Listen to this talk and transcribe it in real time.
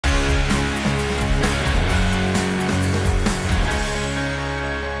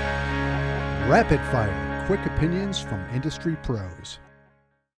Rapid Fire, quick opinions from industry pros.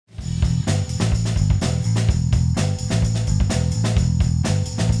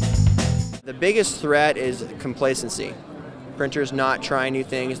 The biggest threat is complacency. Printers not trying new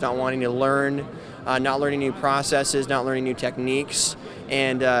things, not wanting to learn, not learning new processes, not learning new techniques,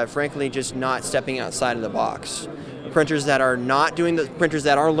 and frankly just not stepping outside of the box. Printers that are not doing the printers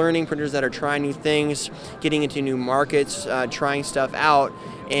that are learning, printers that are trying new things, getting into new markets, trying stuff out,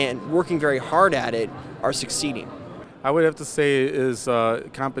 and working very hard at it are succeeding. I would have to say is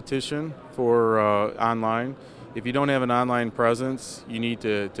competition for online. If you don't have an online presence, you need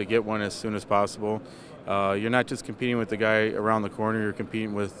to get one as soon as possible. You're not just competing with the guy around the corner, you're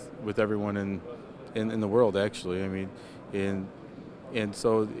competing with everyone in the world, actually. I mean, and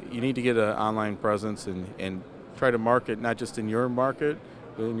so you need to get an online presence and try to market not just in your market,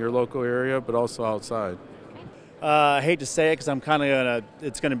 in your local area, but also outside. I hate to say it because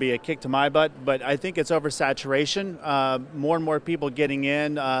it's going to be a kick to my butt, but I think it's oversaturation. More and more people getting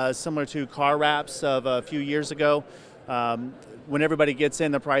in, similar to car wraps of a few years ago. When everybody gets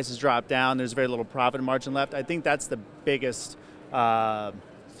in, the prices drop down. There's very little profit margin left. I think that's the biggest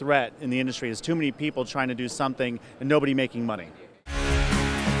threat in the industry is too many people trying to do something and nobody making money.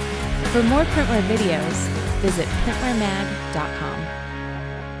 For more printwear videos, visit printwearmag.com.